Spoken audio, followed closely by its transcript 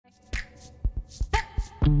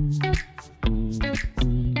Hello,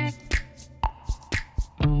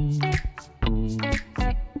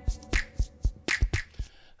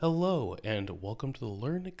 and welcome to the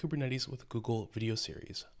Learn Kubernetes with Google video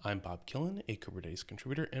series. I'm Bob Killen, a Kubernetes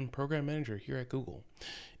contributor and program manager here at Google.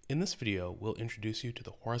 In this video, we'll introduce you to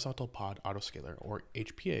the Horizontal Pod Autoscaler, or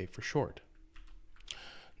HPA for short.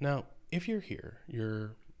 Now, if you're here,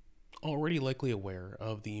 you're already likely aware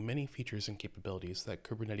of the many features and capabilities that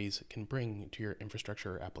Kubernetes can bring to your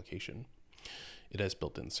infrastructure application. It has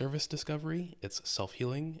built-in service discovery, it's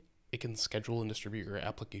self-healing, it can schedule and distribute your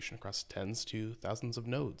application across tens to thousands of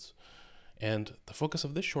nodes. And the focus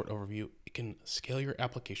of this short overview, it can scale your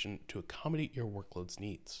application to accommodate your workloads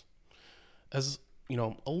needs. As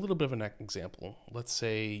a little bit of an example, let's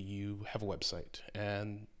say you have a website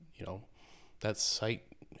and that site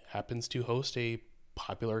happens to host a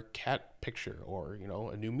popular cat picture or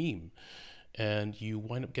a new meme, and you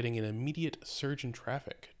wind up getting an immediate surge in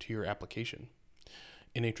traffic to your application.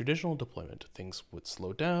 In a traditional deployment, things would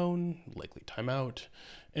slow down, likely time out,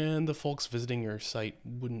 and the folks visiting your site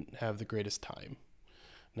wouldn't have the greatest time.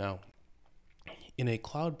 Now, in a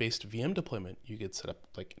cloud-based VM deployment, you could set up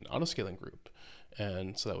like an autoscaling group,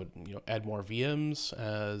 and so that would add more VMs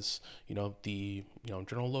as the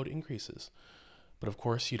general load increases. But of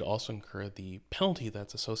course, you'd also incur the penalty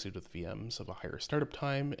that's associated with VMs of a higher startup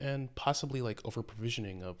time and possibly like over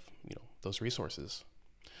provisioning of those resources.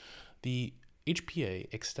 The HPA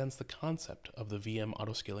extends the concept of the VM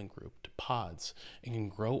autoscaling group to pods and can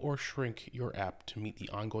grow or shrink your app to meet the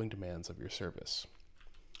ongoing demands of your service.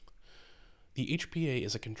 The HPA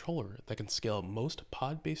is a controller that can scale most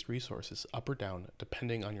pod-based resources up or down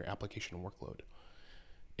depending on your application workload.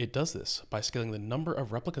 It does this by scaling the number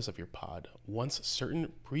of replicas of your pod once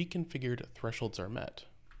certain pre-configured thresholds are met.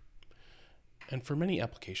 And for many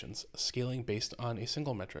applications, scaling based on a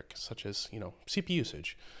single metric, such as CPU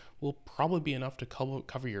usage, will probably be enough to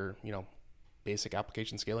cover your basic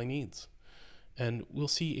application scaling needs. And we'll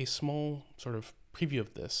see a small sort of preview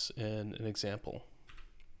of this in an example.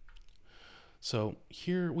 So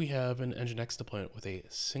here we have an Nginx deployment with a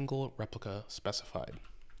single replica specified.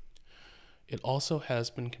 It also has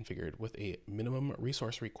been configured with a minimum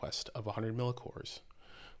resource request of 100 millicores.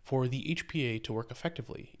 For the HPA to work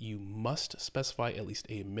effectively, you must specify at least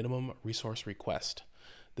a minimum resource request.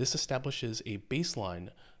 This establishes a baseline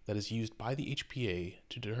that is used by the HPA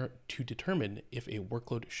to determine if a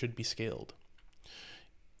workload should be scaled.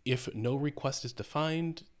 If no request is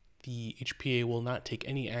defined, the HPA will not take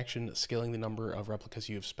any action scaling the number of replicas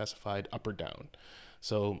you have specified up or down.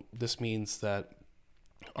 So this means that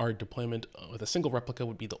our deployment with a single replica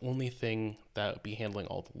would be the only thing that would be handling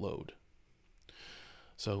all the load.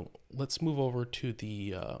 So let's move over to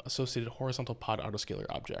the associated horizontal pod autoscaler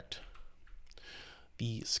object.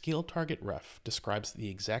 The scale target ref describes the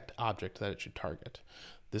exact object that it should target.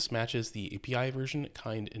 This matches the API version,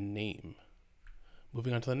 kind, and name.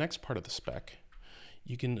 Moving on to the next part of the spec,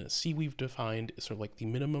 you can see we've defined sort of like the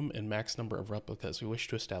minimum and max number of replicas we wish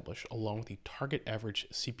to establish along with the target average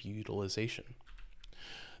CPU utilization.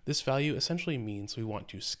 This value essentially means we want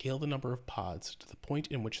to scale the number of pods to the point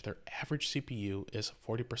in which their average CPU is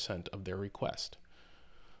 40% of their request.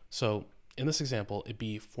 So in this example, it'd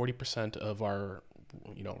be 40% of our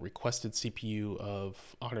requested CPU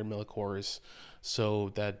of 100 millicores, so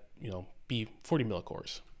that be 40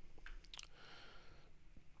 millicores.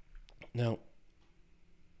 Now,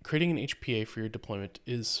 creating an HPA for your deployment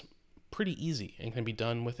is pretty easy and can be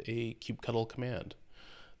done with a kubectl command.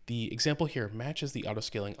 The example here matches the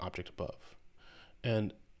autoscaling object above.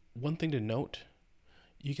 And one thing to note,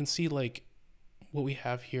 you can see like what we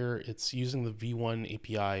have here, it's using the V1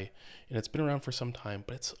 API, and it's been around for some time,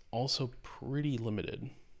 but it's also pretty limited.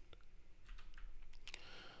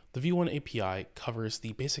 The V1 API covers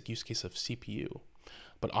the basic use case of CPU,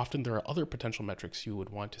 but often there are other potential metrics you would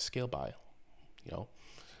want to scale by.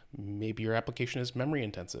 Maybe your application is memory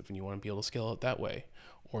intensive and you want to be able to scale it that way,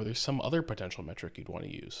 or there's some other potential metric you'd want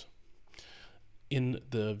to use. In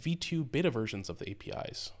the V2 beta versions of the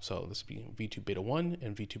APIs, so this would be V2 beta 1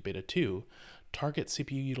 and V2 beta 2, target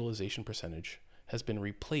CPU utilization percentage has been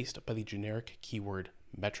replaced by the generic keyword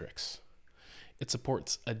metrics. It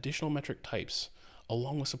supports additional metric types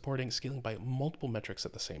along with supporting scaling by multiple metrics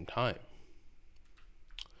at the same time.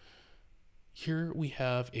 Here we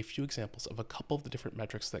have a few examples of a couple of the different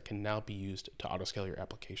metrics that can now be used to autoscale your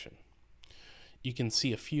application. You can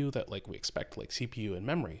see a few that we expect, like CPU and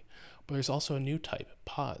memory, but there's also a new type,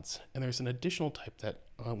 pods, and there's an additional type that,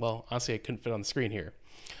 well, honestly, I couldn't fit on the screen here.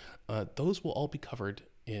 Those will all be covered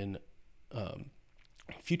in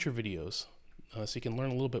future videos so you can learn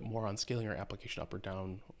a little bit more on scaling your application up or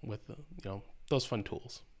down with those fun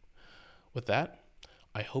tools. With that,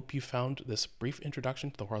 I hope you found this brief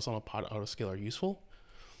introduction to the Horizontal Pod Autoscaler useful.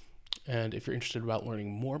 And if you're interested about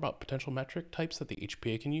learning more about potential metric types that the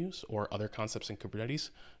HPA can use or other concepts in Kubernetes,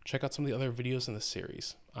 check out some of the other videos in this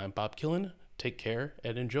series. I'm Bob Killen. Take care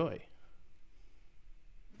and enjoy.